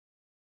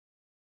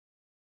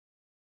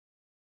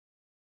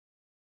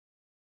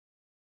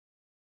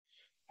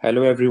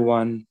Hello,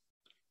 everyone.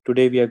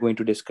 Today we are going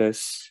to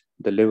discuss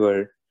the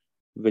liver,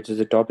 which is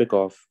the topic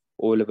of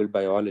O-level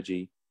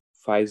biology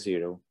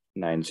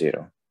 5090.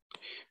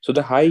 So,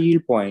 the high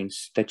yield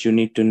points that you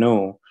need to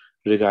know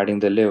regarding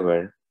the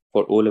liver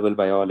for O-level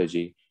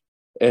biology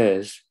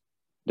is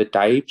the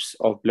types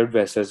of blood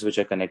vessels which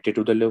are connected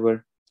to the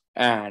liver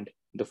and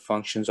the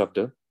functions of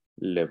the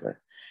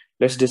liver.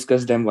 Let's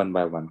discuss them one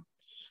by one.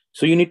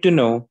 So, you need to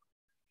know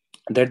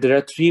that there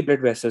are three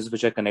blood vessels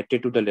which are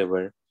connected to the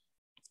liver.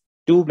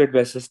 Two blood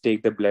vessels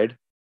take the blood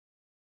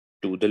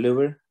to the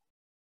liver,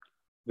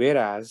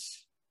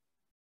 whereas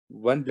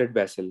one blood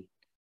vessel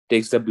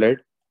takes the blood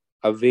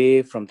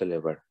away from the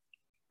liver.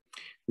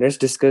 Let's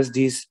discuss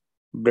these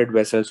blood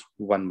vessels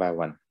one by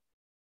one.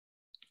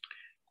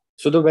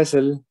 So the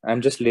vessel I'm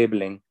just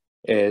labeling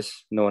is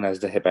known as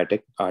the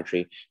hepatic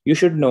artery. You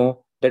should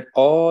know that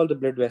all the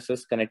blood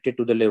vessels connected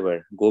to the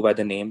liver go by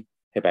the name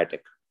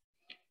hepatic.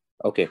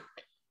 Okay,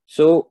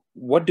 so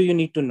what do you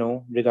need to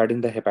know regarding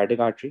the hepatic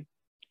artery?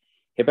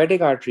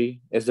 Hepatic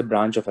artery is the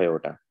branch of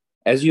aorta.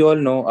 As you all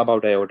know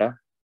about aorta,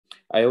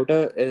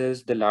 aorta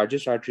is the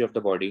largest artery of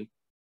the body,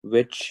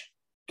 which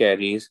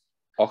carries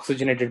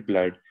oxygenated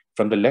blood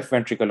from the left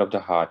ventricle of the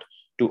heart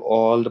to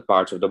all the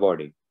parts of the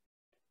body.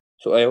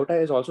 So, aorta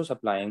is also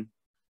supplying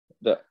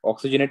the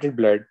oxygenated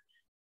blood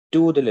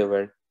to the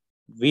liver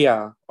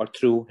via or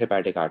through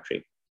hepatic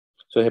artery.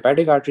 So,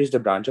 hepatic artery is the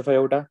branch of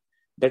aorta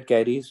that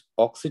carries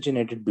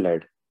oxygenated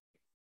blood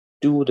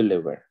to the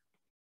liver.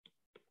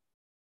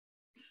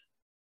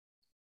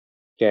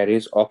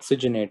 Carries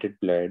oxygenated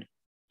blood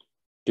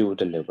to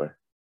the liver.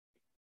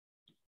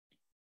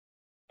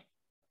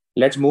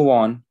 Let's move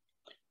on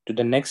to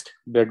the next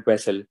blood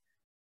vessel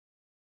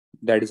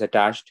that is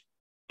attached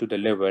to the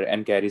liver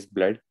and carries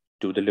blood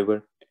to the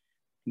liver.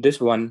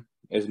 This one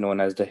is known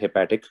as the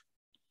hepatic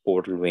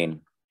portal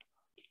vein.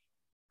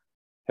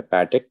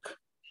 Hepatic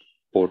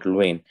portal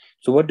vein.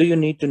 So what do you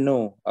need to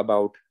know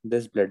about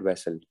this blood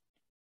vessel?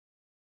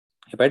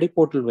 Hepatic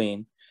portal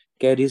vein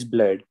carries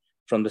blood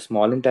from the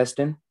small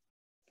intestine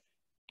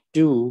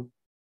to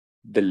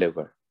the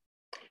liver.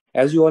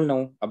 As you all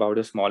know about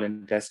the small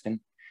intestine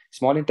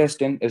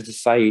is the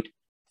site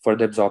for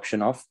the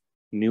absorption of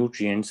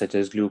nutrients such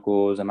as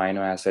glucose, amino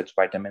acids,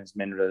 vitamins,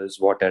 minerals,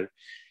 water.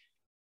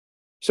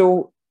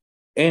 So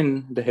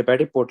in the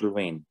hepatic portal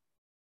vein,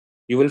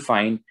 you will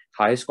find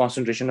highest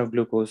concentration of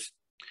glucose,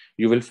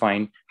 you will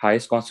find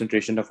highest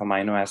concentration of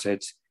amino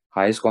acids,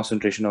 highest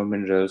concentration of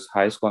minerals,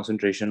 highest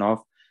concentration of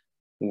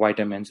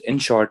vitamins. In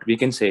short, we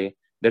can say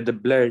that the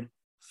blood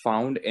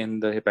found in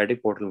the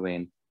hepatic portal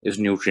vein is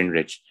nutrient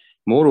rich.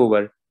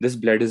 Moreover, this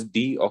blood is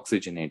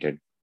deoxygenated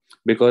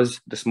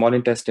because the small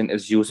intestine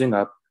is using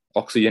up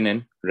oxygen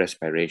in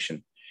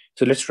respiration.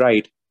 So let's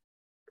write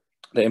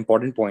the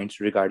important points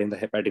regarding the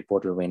hepatic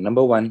portal vein.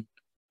 Number one,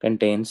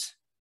 contains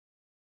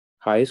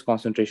highest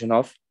concentration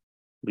of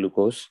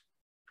glucose,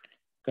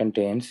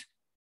 contains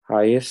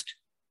highest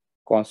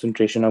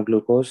concentration of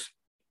glucose,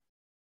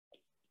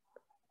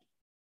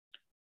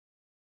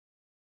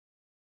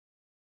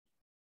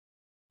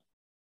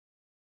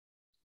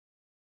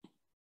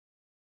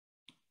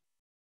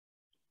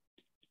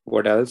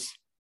 what else?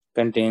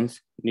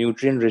 Contains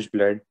nutrient rich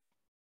blood,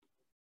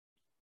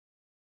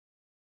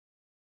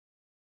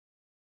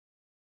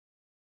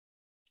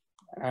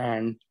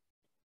 and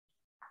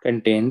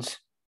contains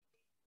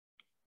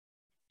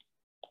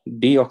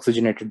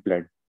deoxygenated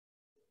blood.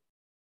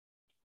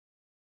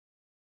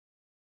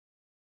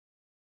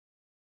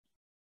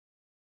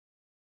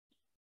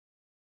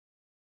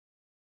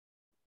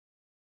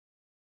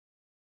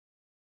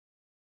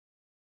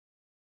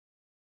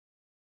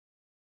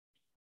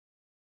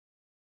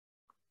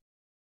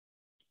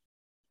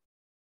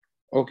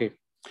 Okay,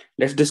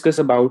 let's discuss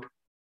about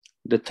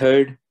the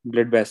third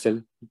blood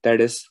vessel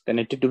that is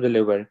connected to the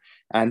liver.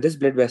 And this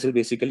blood vessel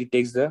basically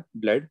takes the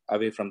blood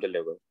away from the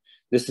liver.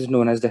 This is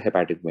known as the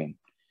hepatic vein.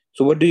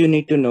 So what do you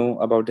need to know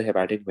about the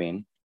hepatic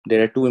vein?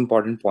 There are two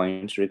important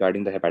points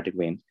regarding the hepatic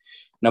vein.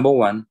 Number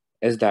one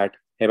is that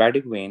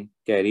hepatic vein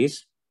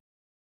carries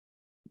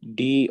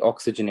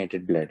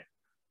deoxygenated blood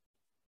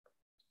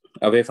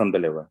away from the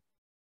liver.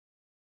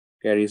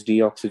 Carries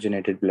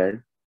deoxygenated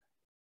blood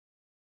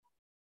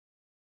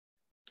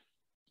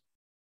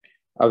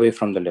away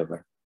from the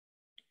liver.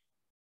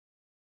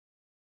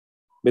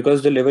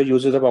 Because the liver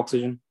uses up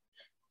oxygen,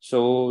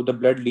 so the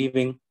blood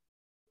leaving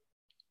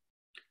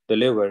the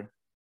liver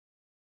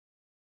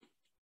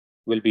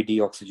will be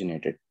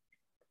deoxygenated.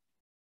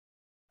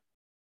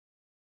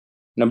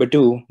 Number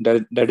two,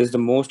 that is the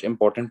most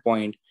important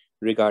point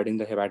regarding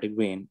the hepatic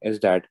vein,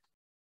 is that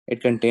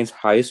it contains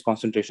highest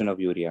concentration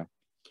of urea.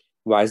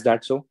 Why is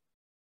that so?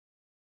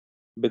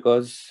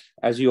 Because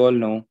as you all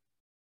know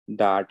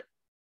that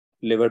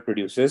liver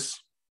produces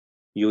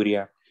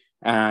urea,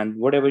 and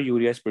whatever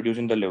urea is produced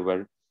in the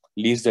liver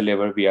leaves the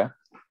liver via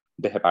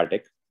the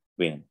hepatic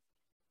vein.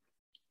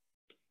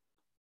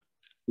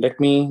 Let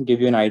me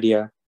give you an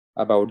idea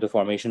about the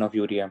formation of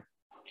urea.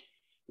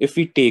 If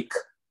we take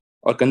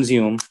or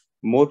consume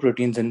more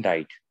proteins in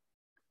diet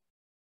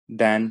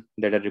than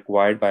that are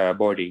required by our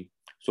body,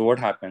 So what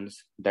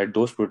happens that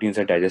those proteins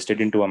are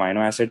digested into amino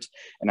acids,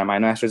 and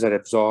amino acids are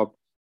absorbed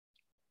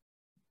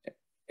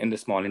in the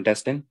small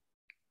intestine.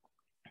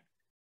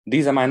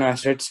 These amino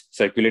acids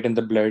circulate in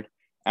the blood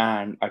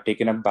and are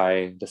taken up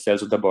by the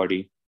cells of the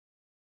body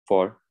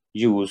for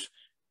use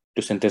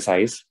to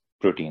synthesize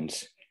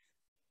proteins.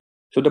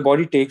 So the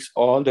body takes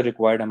all the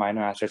required amino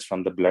acids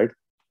from the blood,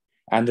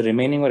 and the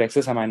remaining or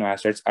excess amino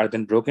acids are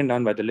then broken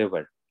down by the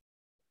liver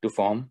to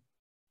form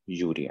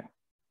urea.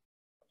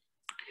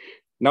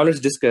 Now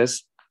let's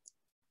discuss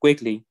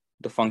quickly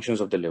the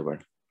functions of the liver.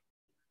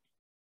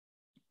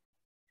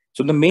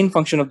 So the main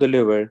function of the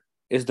liver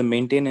is the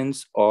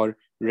maintenance or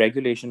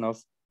regulation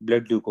of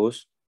blood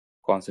glucose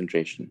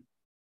concentration.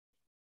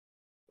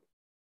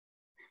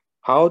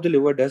 How the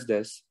liver does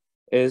this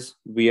is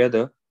via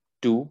the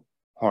two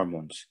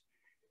hormones,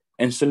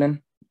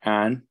 insulin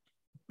and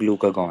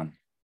glucagon.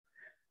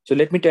 So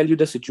let me tell you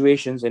the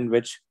situations in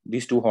which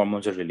these two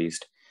hormones are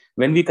released.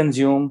 When we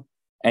consume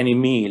any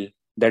meal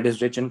that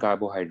is rich in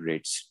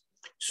carbohydrates,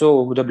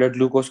 so the blood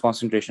glucose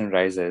concentration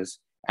rises,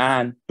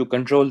 and to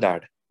control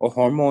that, a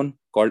hormone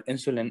called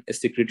insulin is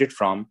secreted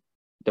from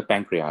the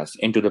pancreas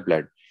into the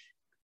blood.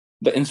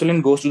 The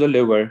insulin goes to the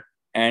liver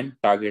and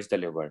targets the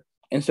liver.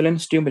 Insulin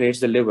stimulates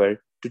the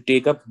liver to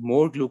take up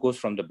more glucose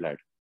from the blood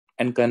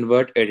and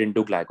convert it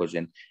into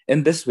glycogen.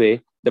 In this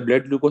way, the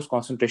blood glucose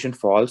concentration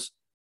falls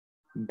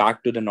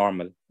back to the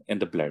normal in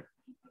the blood.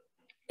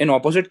 In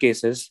opposite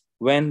cases,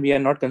 when we are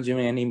not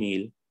consuming any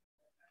meal,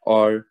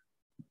 or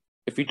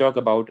if we talk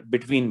about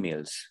between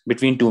meals,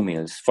 between two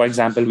meals, for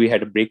example, we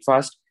had a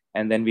breakfast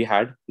and then we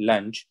had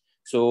lunch.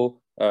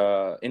 So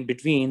in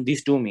between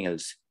these two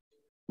meals,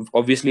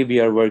 obviously we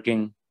are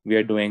working, we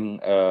are doing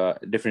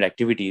different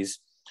activities.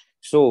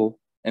 So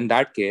in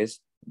that case,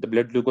 the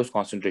blood glucose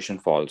concentration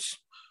falls.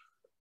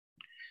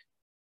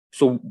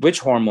 So which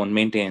hormone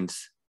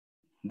maintains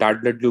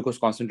that blood glucose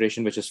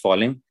concentration which is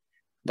falling?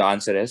 The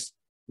answer is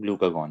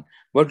glucagon.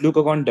 What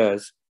glucagon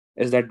does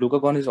is that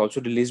glucagon is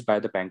also released by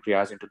the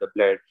pancreas into the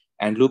blood,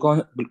 and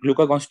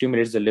glucagon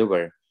stimulates the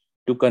liver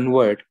to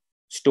convert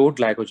stored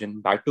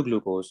glycogen back to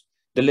glucose.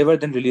 The liver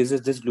then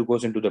releases this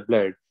glucose into the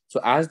blood.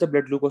 So as the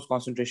blood glucose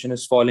concentration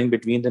is falling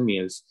between the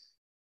meals,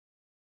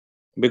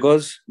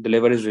 because the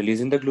liver is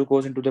releasing the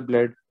glucose into the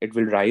blood, it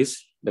will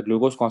rise, the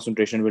glucose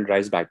concentration will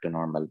rise back to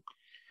normal.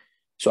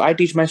 So I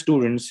teach my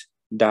students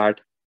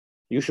that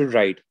you should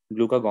write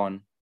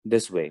glucagon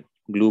this way,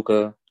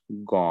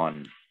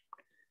 glucagon.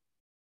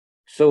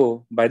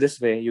 So by this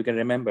way, you can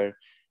remember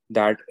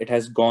that it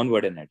has gone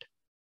word in it.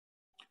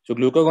 So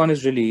glucagon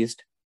is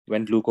released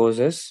when glucose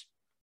is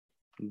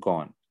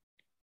gone.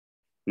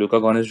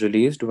 Glucagon is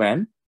released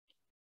when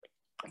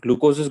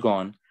glucose is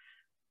gone,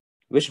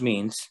 which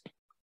means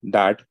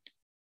that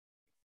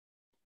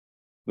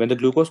when the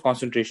blood glucose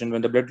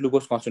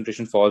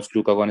concentration falls,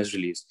 glucagon is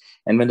released.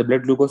 And when the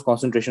blood glucose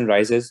concentration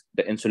rises,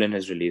 the insulin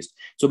is released.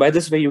 So by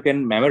this way, you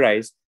can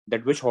memorize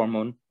that which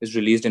hormone is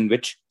released in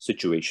which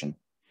situation.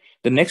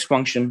 The next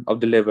function of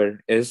the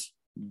liver is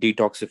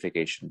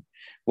detoxification.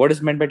 What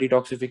is meant by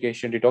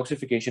detoxification?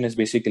 Detoxification is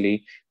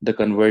basically the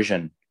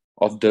conversion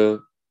of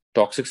the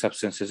toxic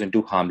substances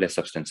into harmless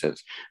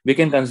substances. We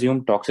can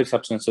consume toxic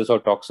substances or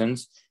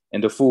toxins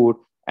in the food,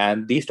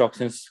 and these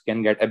toxins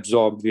can get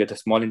absorbed via the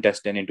small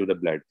intestine into the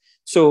blood.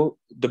 So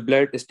the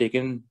blood is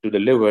taken to the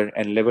liver,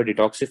 and liver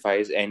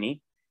detoxifies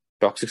any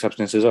toxic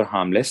substances or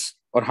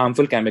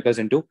harmful chemicals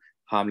into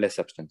harmless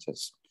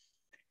substances.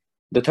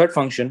 The third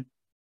function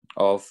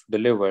of the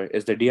liver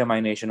is the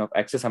deamination of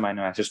excess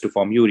amino acids to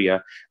form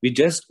urea. We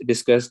just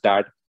discussed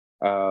that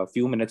a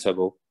few minutes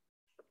ago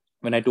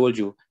when I told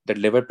you that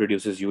liver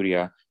produces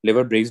urea.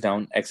 Liver breaks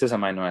down excess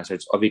amino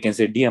acids, or we can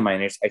say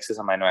deaminates excess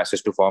amino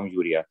acids to form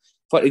urea.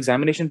 For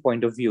examination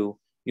point of view,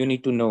 you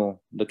need to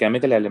know the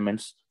chemical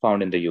elements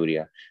found in the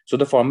urea. So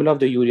the formula of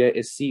the urea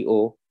is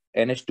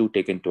CONH2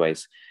 taken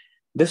twice.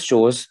 This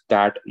shows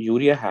that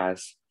urea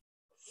has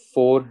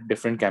 4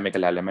 different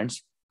chemical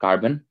elements: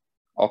 carbon,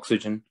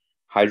 oxygen,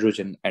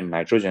 hydrogen, and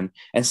nitrogen,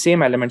 and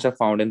same elements are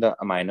found in the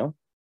amino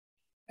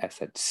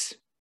acids.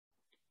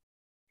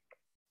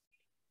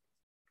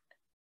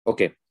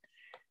 Okay,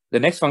 the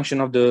next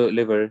function of the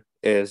liver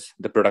is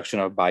the production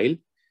of bile.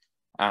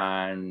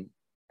 And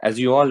as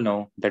you all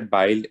know, that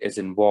bile is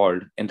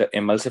involved in the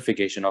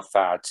emulsification of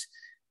fats,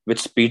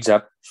 which speeds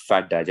up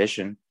fat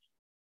digestion.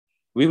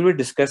 We will be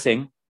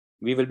discussing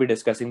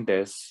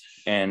this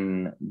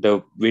in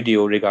the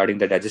video regarding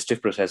the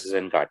digestive processes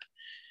in gut.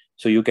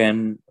 So you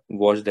can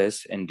watch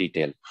this in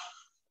detail.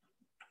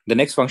 The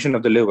next function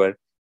of the liver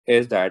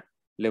is that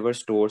liver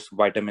stores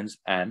vitamins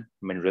and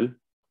mineral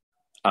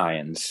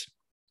ions.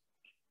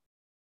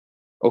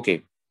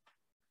 Okay,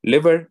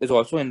 liver is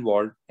also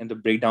involved in the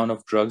breakdown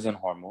of drugs and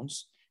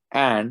hormones,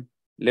 and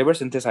liver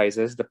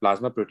synthesizes the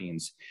plasma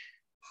proteins.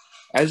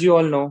 As you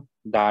all know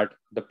that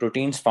the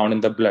proteins found in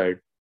the blood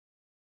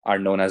are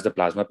known as the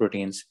plasma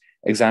proteins.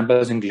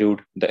 Examples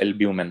include the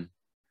albumin,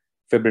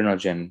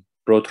 fibrinogen,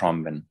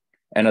 prothrombin,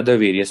 and other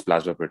various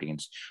plasma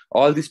proteins.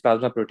 All these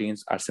plasma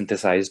proteins are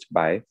synthesized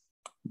by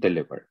the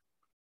liver.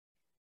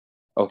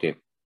 Okay,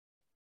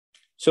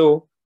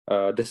 So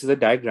this is a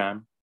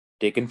diagram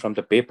taken from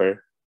the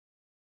paper,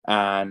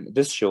 and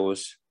this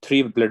shows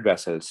 3 blood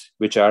vessels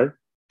which are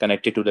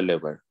connected to the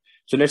liver.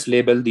 So let's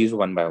label these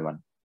one by one.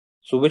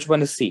 So which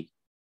one is C?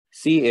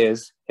 C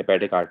is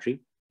hepatic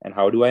artery. And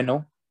how do I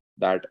know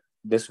that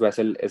this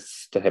vessel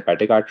is the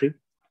hepatic artery?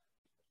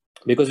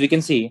 Because we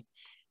can see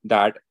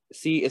that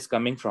C is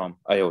coming from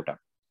aorta.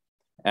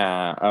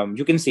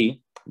 You can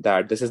see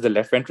that this is the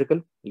left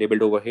ventricle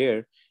labeled over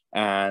here,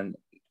 and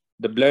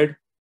the blood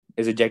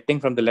is ejecting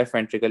from the left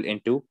ventricle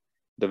into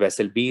the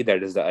vessel B,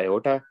 that is the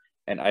aorta,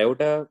 and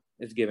aorta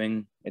is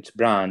giving its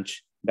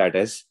branch, that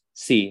is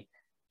C.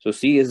 So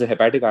C is the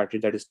hepatic artery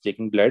that is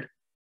taking blood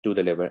to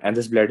the liver, and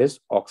this blood is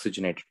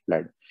oxygenated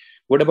blood.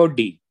 What about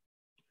D?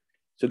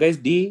 So guys,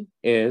 D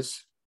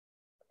is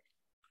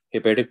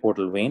hepatic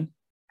portal vein,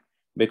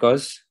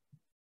 because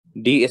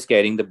D is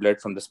carrying the blood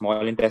from the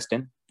small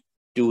intestine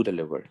to the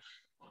liver.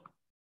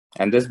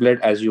 And this blood,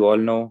 as you all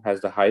know,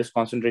 has the highest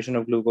concentration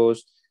of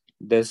glucose.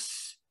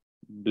 This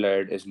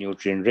blood is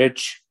nutrient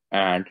rich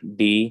and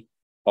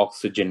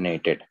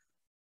deoxygenated.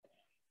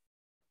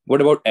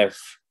 What about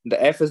F?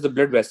 The F is the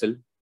blood vessel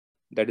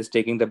that is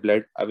taking the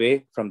blood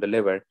away from the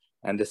liver,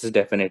 and this is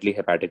definitely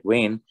hepatic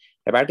vein.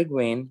 Hepatic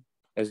vein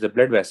is the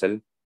blood vessel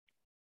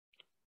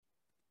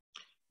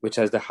which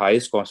has the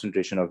highest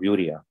concentration of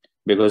urea,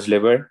 because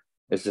liver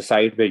is the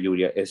site where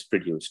urea is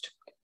produced.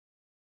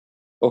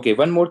 Okay,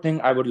 one more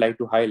thing I would like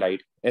to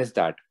highlight is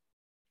that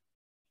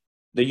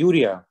the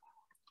urea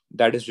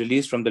that is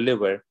released from the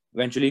liver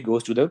eventually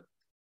goes to the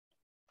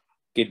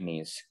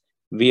kidneys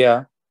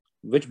via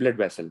which blood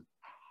vessel?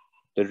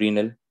 The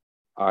renal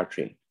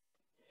artery.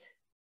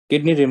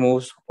 Kidney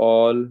removes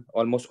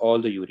almost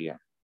all the urea,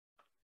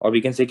 or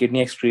we can say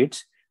kidney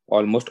excretes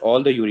almost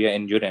all the urea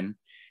in urine.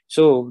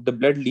 So the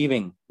blood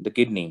leaving the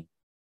kidney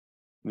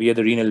via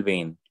the renal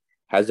vein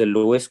has the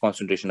lowest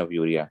concentration of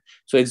urea.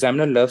 So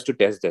examiner loves to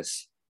test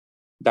this,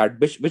 that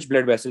which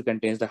blood vessel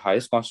contains the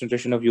highest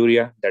concentration of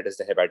urea, that is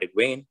the hepatic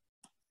vein,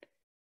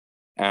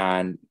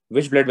 and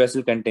which blood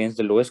vessel contains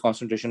the lowest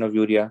concentration of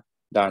urea,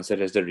 the answer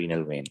is the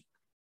renal vein.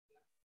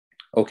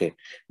 Okay,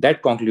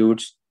 that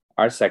concludes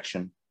our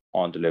section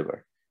on the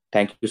liver.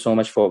 Thank you so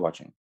much for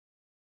watching.